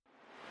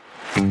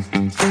Welcome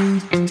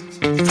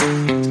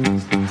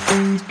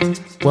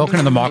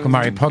to the Michael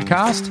Murray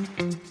Podcast.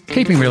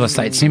 Keeping real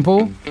estate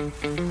simple.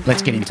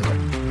 Let's get into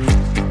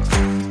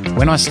it.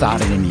 When I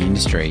started in the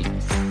industry,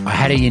 I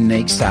had a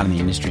unique start in the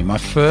industry. My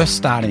first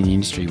start in the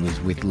industry was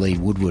with Lee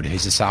Woodward,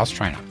 who's a sales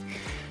trainer.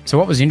 So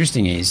what was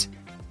interesting is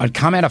I'd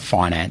come out of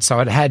finance. So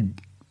I'd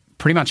had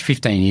pretty much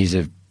 15 years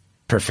of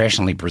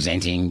professionally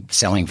presenting,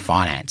 selling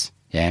finance,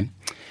 yeah,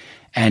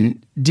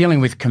 and dealing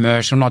with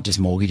commercial, not just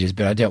mortgages,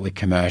 but I dealt with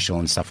commercial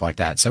and stuff like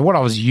that. So what I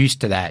was used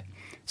to that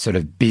sort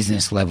of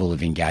business level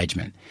of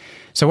engagement.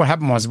 So what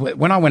happened was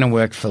when I went and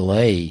worked for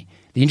Lee,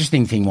 the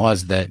interesting thing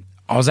was that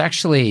I was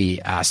actually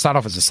started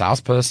off as a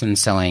salesperson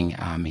selling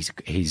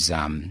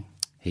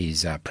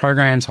his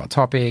programs, hot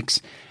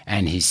topics,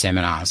 and his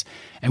seminars.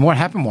 And what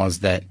happened was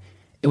that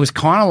it was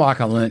kind of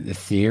like I learnt the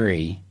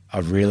theory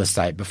of real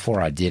estate before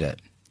I did it.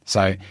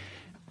 So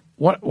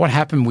what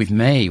happened with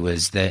me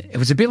was that it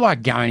was a bit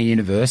like going to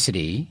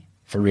university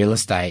for real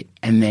estate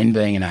and then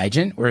being an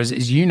agent. Whereas,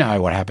 as you know,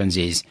 what happens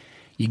is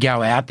you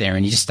go out there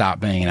and you just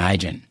start being an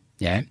agent,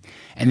 yeah?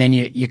 And then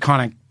you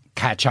kind of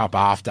catch up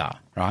after,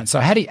 right? So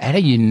I had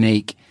a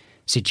unique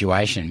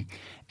situation.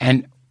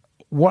 And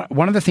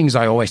one of the things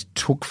I always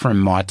took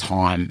from my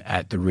time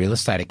at the Real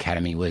Estate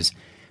Academy was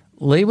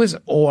Lee was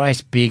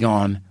always big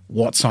on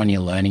what's on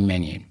your learning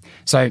menu.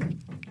 So I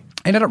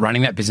ended up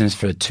running that business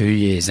for 2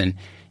 years, and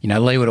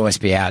Lee would always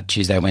be out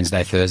Tuesday,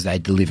 Wednesday, Thursday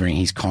delivering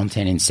his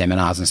content in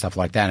seminars and stuff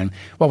like that. And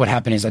what would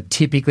happen is I'd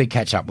typically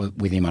catch up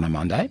with him on a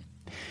Monday,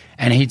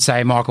 and he'd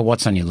say, Michael,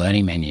 what's on your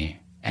learning menu?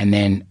 And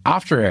then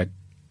after a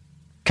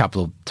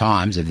couple of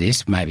times of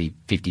this, maybe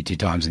 52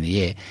 times in the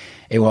year,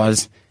 it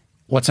was,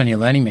 what's on your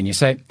learning menu?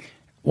 So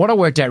what I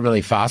worked out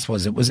really fast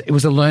was it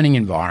was a learning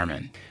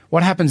environment.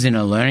 What happens in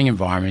a learning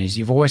environment is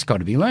you've always got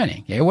to be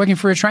learning. You're working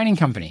for a training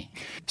company.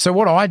 So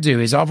what I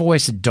do is I've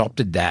always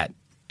adopted that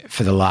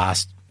for the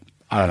last,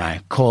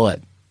 call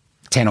it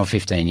 10 or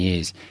 15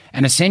 years.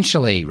 And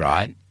essentially,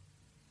 right,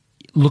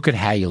 look at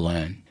how you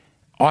learn.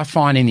 I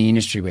find in the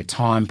industry we're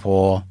time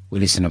poor,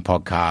 we listen to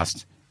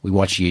podcasts, we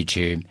watch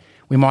YouTube,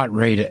 we might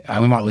read it,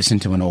 we might listen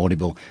to an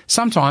Audible.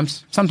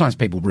 Sometimes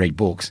people read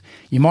books.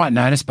 You might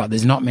notice, but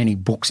there's not many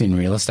books in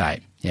real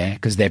estate, yeah,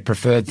 because their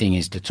preferred thing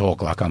is to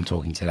talk like I'm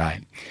talking today.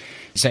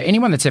 So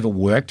anyone that's ever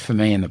worked for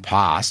me in the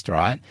past,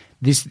 right,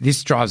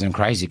 this drives them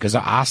crazy because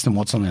I ask them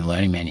what's on their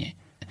learning menu.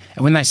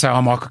 And when they say,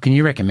 oh, Michael, can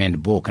you recommend a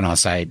book? And I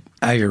say,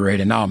 oh, you're a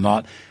reader. No, I'm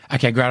not.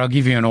 Okay, great, I'll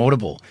give you an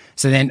Audible.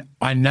 So then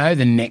I know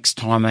the next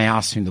time they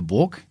ask me the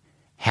book,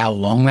 how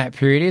long that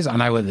period is, I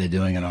know whether they're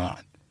doing it or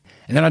not.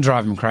 And then I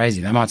drive them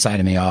crazy. They might say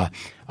to me, I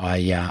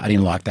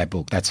didn't like that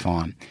book. That's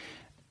fine.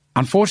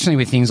 Unfortunately,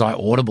 with things like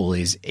Audible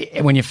is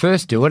when you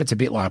first do it, it's a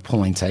bit like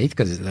pulling teeth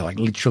because they're like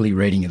literally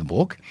reading the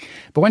book.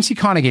 But once you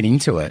kind of get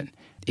into it,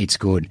 it's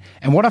good.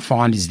 And what I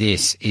find is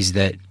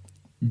that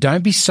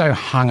don't be so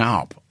hung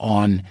up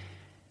on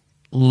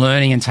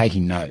learning and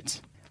taking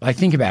notes. Like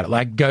think about it.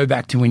 Like go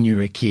back to when you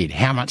were a kid.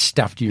 How much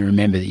stuff do you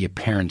remember that your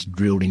parents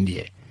drilled into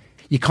you?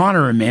 You kind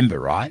of remember,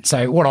 right?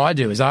 So what I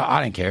do is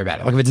I don't care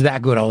about it. Like if it's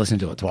that good, I'll listen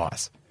to it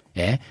twice.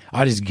 Yeah,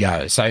 I just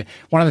go. So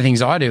one of the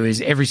things I do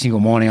is every single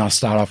morning I'll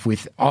start off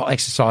with, I'll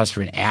exercise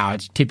for an hour.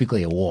 It's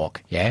typically a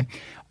walk, yeah?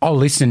 I'll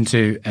listen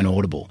to an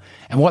Audible.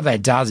 And what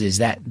that does is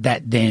that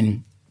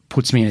then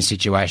puts me in a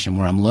situation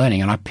where I'm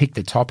learning and I pick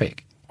the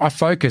topic. I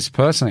focus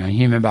personally on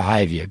human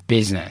behaviour,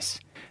 business.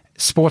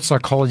 Sports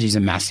psychology is a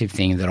massive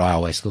thing that I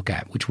always look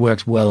at, which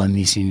works well in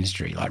this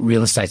industry. Like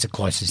real estate's the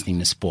closest thing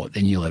to sport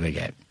than you'll ever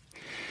get.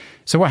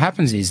 So what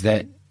happens is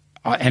that,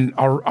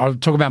 I'll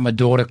talk about my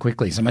daughter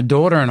quickly. So my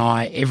daughter and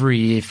I, every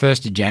year,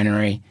 1st of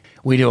January,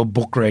 we do a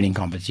book reading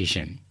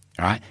competition,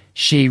 right?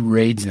 She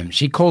reads them.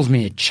 She calls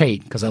me a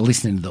cheat because I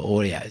listen to the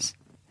audios.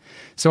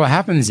 So what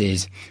happens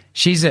is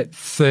she's at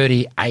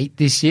 38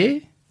 this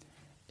year.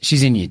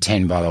 She's in year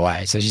 10, by the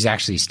way. So she's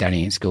actually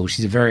studying at school.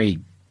 She's a very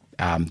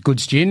good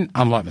student,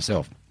 unlike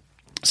myself.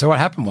 So what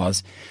happened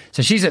was,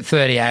 so she's at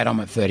 38, I'm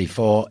at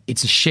 34.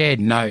 It's a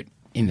shared note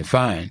in the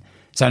phone.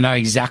 So I know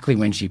exactly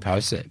when she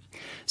posts it.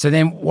 So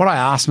then what I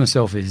ask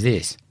myself is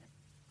this.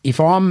 If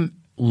I'm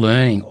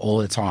learning all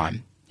the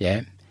time,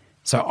 yeah,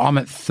 so I'm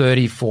at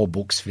 34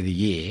 books for the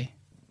year,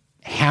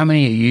 how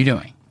many are you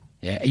doing?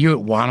 Yeah, are you at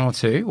 1 or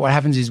 2? What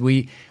happens is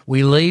we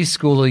leave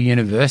school or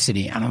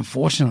university and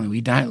unfortunately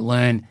we don't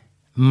learn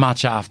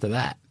much after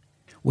that.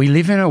 We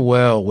live in a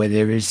world where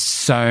there is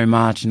so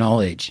much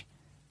knowledge.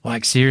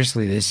 Like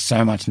seriously, there's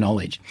so much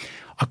knowledge.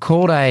 I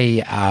called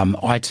a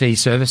IT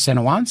service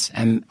centre once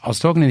and I was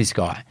talking to this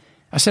guy.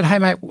 I said, hey,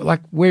 mate, like,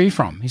 where are you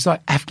from? He's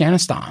like,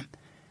 Afghanistan.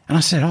 And I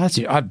said,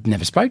 I'd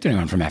never spoke to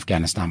anyone from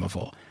Afghanistan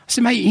before. I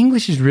said, mate,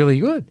 English is really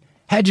good.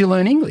 How'd you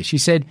learn English? He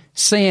said,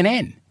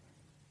 CNN.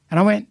 And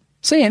I went,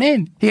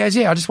 CNN? He goes,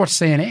 yeah, I just watched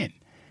CNN.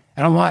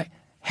 And I'm like,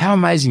 how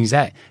amazing is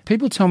that?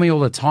 People tell me all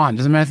the time,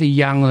 doesn't matter if they're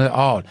young or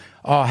old,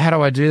 oh, how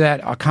do I do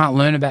that? I can't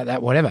learn about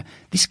that, whatever.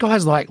 This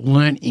guy's like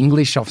learned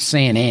English off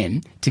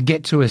CNN to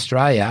get to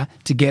Australia,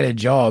 to get a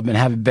job and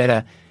have a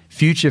better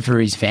future for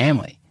his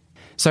family.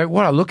 So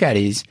what I look at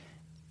is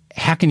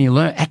how can you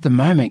learn? At the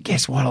moment,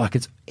 guess what? Like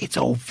it's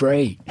all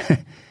free.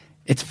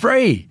 It's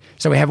free.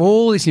 So we have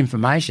all this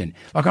information.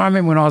 Like I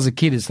remember when I was a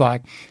kid, it's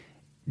like,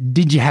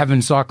 did you have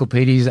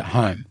encyclopedias at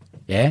home?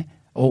 Yeah.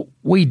 Well,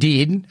 we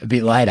did a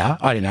bit later.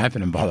 I didn't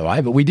open them, by the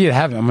way, but we did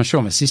have them. I'm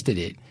sure my sister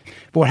did.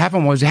 But what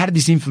happened was we had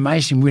this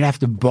information we'd have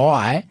to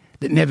buy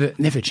that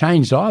never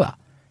changed either.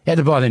 You had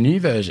to buy the new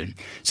version.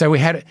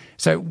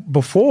 So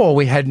before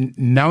we had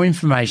no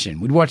information.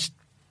 We'd watch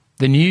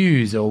the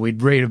news or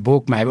we'd read a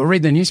book maybe or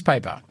read the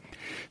newspaper.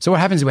 So what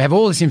happens is we have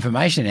all this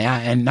information now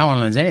and no one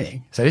learns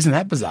anything. So isn't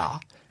that bizarre?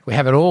 We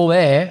have it all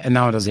there and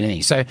no one does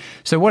anything.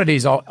 So what it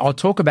is, I'll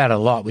talk about it a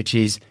lot, which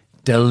is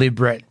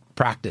deliberate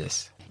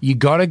practice. You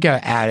got to go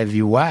out of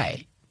your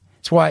way.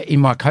 That's why in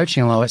my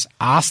coaching, I always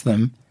ask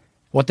them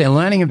what they're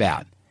learning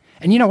about.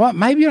 And you know what?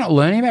 Maybe you're not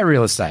learning about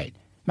real estate.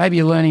 Maybe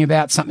you're learning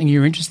about something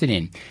you're interested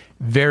in.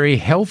 Very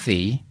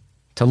healthy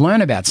to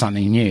learn about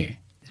something new.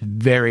 It's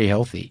very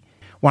healthy.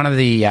 One of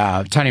the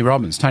Tony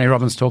Robbins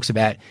talks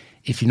about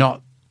if you're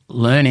not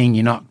learning,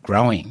 you're not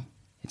growing.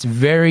 It's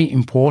very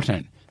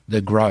important,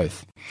 the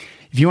growth.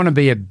 If you want to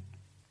be a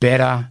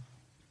better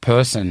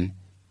person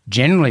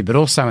generally, but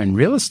also in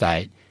real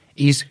estate,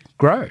 is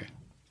grow.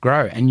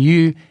 And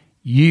you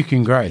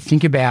can grow.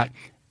 Think about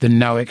the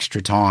no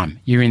extra time.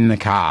 You're in the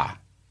car.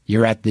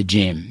 You're at the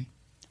gym.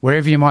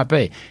 Wherever you might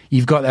be,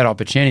 you've got that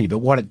opportunity. But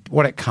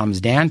what it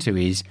comes down to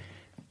is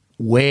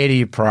where do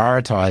you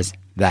prioritize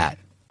that?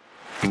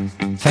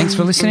 Thanks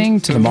for listening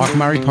to the Michael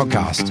Murray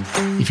Podcast.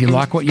 If you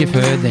like what you've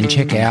heard, then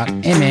check out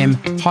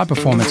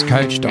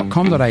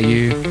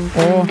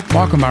mmhighperformancecoach.com.au or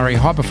Michael Murray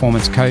High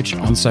Performance Coach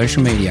on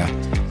social media.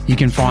 You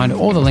can find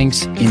all the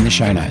links in the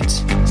show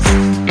notes.